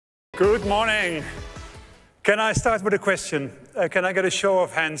Good morning. Can I start with a question? Can I get a show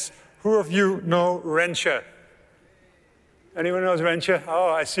of hands? Who of you know Rancher? Anyone knows Rancher? Oh,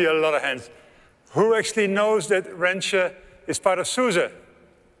 I see a lot of hands. Who actually knows that Rancher is part of SUSE?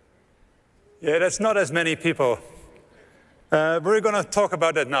 Yeah, that's not as many people. We're going to talk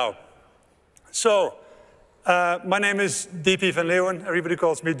about that now. So, my name is DP van Leeuwen. Everybody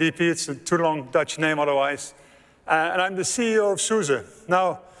calls me DP. It's a too long Dutch name otherwise. And I'm the CEO of SUSE.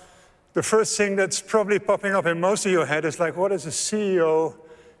 Now, the first thing that's probably popping up in most of your head is like, what is a CEO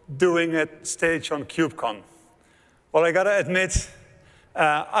doing at stage on KubeCon? Well, I got to admit,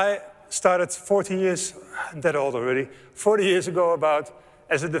 I started 40 years, I'm that old already, 40 years ago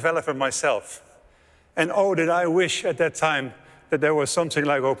as a developer myself. And oh, did I wish at that time that there was something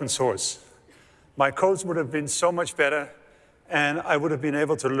like open source. My codes would have been so much better, and I would have been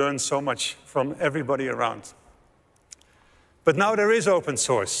able to learn so much from everybody around. But now there is open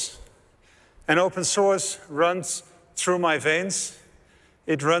source. And open source runs through my veins.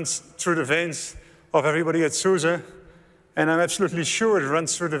 It runs through the veins of everybody at SUSE. And I'm absolutely sure it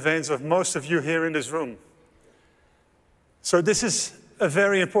runs through the veins of most of you here in this room. So this is a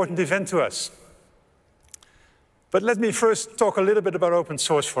very important event to us. But let me first talk a little bit about open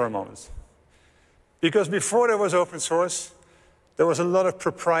source for a moment. Because before there was open source, there was a lot of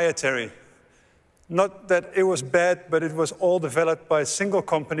proprietary. Not that it was bad, but it was all developed by single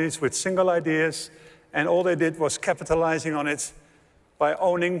companies with single ideas, and all they did was capitalizing on it by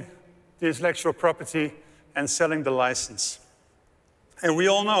owning the intellectual property and selling the license. And we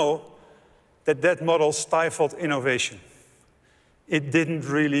all know that that model stifled innovation. It didn't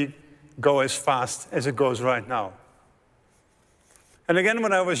really go as fast as it goes right now. And again,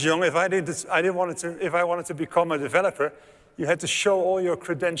 when I was young, if I wanted to become a developer, you had to show all your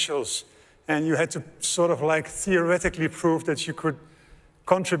credentials. And you had to sort of like theoretically prove that you could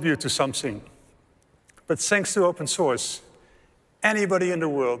contribute to something. But thanks to open source, anybody in the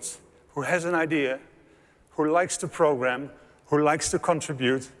world who has an idea, who likes to program, who likes to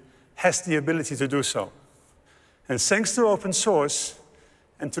contribute, has the ability to do so. And thanks to open source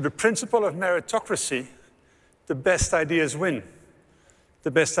and to the principle of meritocracy, the best ideas win.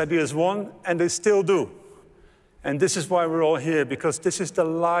 The best ideas won, and they still do. And this is why we're all here, because this is the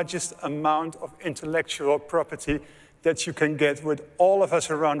largest amount of intellectual property that you can get with all of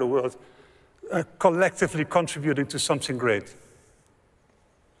us around the world collectively contributing to something great.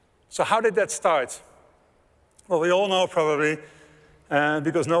 So how did that start? Well, we all know probably,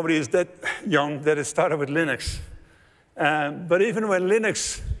 because nobody is that young, that it started with Linux. But even when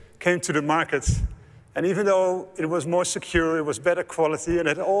Linux came to the market, and even though it was more secure, it was better quality, and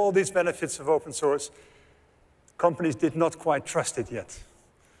had all these benefits of open source, companies did not quite trust it yet.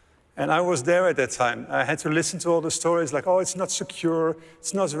 And I was there at that time. I had to listen to all the stories like, oh, it's not secure,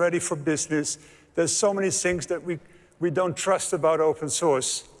 it's not ready for business. There's so many things that we don't trust about open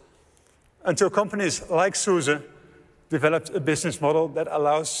source. Until companies like SUSE developed a business model that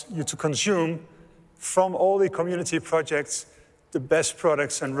allows you to consume from all the community projects the best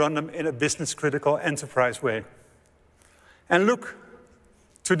products and run them in a business-critical enterprise way. And look,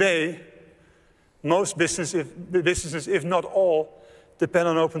 today, most businesses, if not all, depend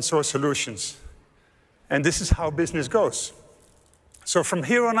on open source solutions. And this is how business goes. So from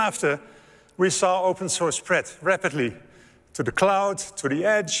here on after, we saw open source spread rapidly to the cloud, to the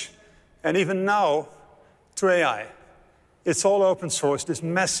edge, and even now to AI. It's all open source. This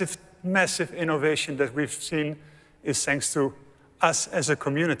massive, massive innovation that we've seen is thanks to us as a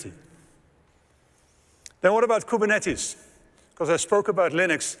community. Then what about Kubernetes? Because I spoke about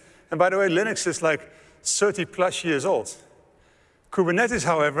Linux. And by the way, Linux is like 30+ years old. Kubernetes,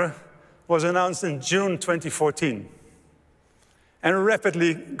 however, was announced in June 2014 and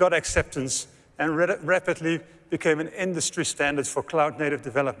rapidly got acceptance and rapidly became an industry standard for cloud-native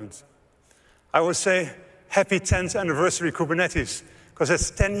development. I would say, happy 10th anniversary Kubernetes, because that's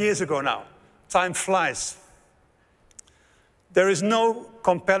 10 years ago now. Time flies. There is no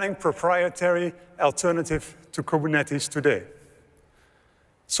compelling proprietary alternative to Kubernetes today.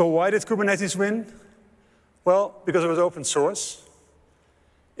 So why did Kubernetes win? Well, because it was open source.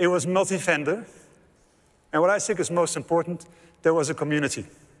 It was multi-vendor. And what I think is most important, there was a community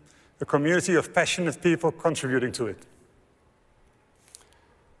of passionate people contributing to it.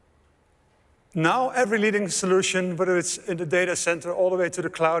 Now, every leading solution, whether it's in the data center all the way to the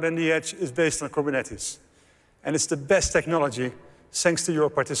cloud and the edge, is based on Kubernetes. And it's the best technology, thanks to your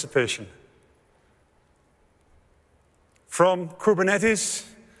participation. From Kubernetes,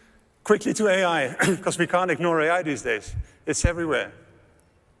 quickly to AI, because we can't ignore AI these days. It's everywhere.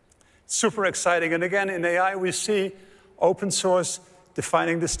 Super exciting. And again, in AI, we see open source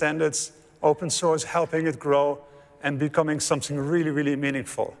defining the standards, open source, helping it grow, and becoming something really, really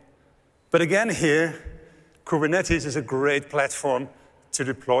meaningful. But again here, Kubernetes is a great platform to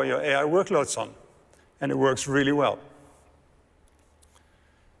deploy your AI workloads on, and it works really well.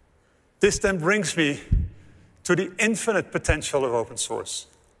 This then brings me to the infinite potential of open source.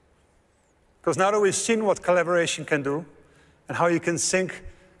 Because now that we've seen what collaboration can do, and how you can sync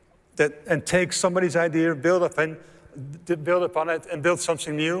that and take somebody's idea, build upon it, and build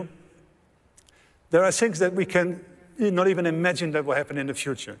something new, there are things that we can not even imagine that will happen in the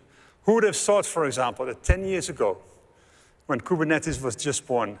future. Who would have thought, for example, that 10 years ago, when Kubernetes was just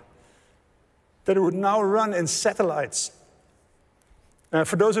born, that it would now run in satellites?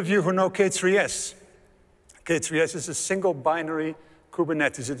 For those of you who know K3s, K3s is a single binary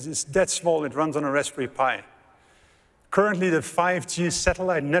Kubernetes. It is that small, it runs on a Raspberry Pi. Currently, the 5G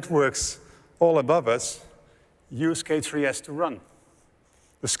satellite networks all above us use K3s to run.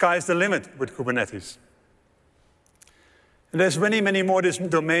 The sky's the limit with Kubernetes. And there's many, many more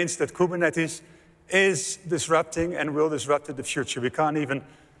domains that Kubernetes is disrupting and will disrupt in the future. We can't even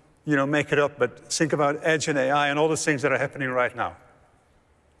make it up, but think about edge and AI and all the things that are happening right now.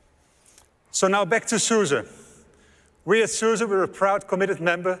 So now back to SUSE. We at SUSE, we're a proud, committed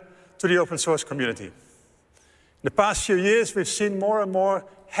member to the open source community. In the past few years, we've seen more and more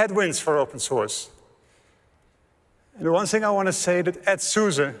headwinds for open source. And the one thing I want to say that at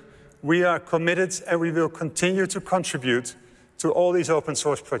SUSE, we are committed and we will continue to contribute to all these open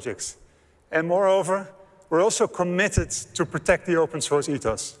source projects. And moreover, we're also committed to protect the open source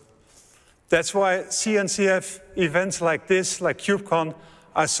ethos. That's why CNCF events like this, like KubeCon,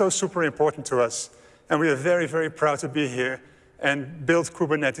 are so super important to us. And we are very, very proud to be here and build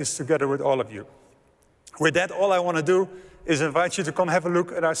Kubernetes together with all of you. With that, all I want to do is invite you to come have a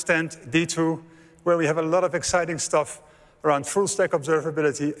look at our stand D2, where we have a lot of exciting stuff around full stack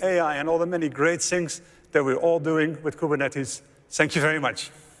observability, AI, and all the many great things that we're all doing with Kubernetes. Thank you very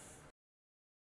much.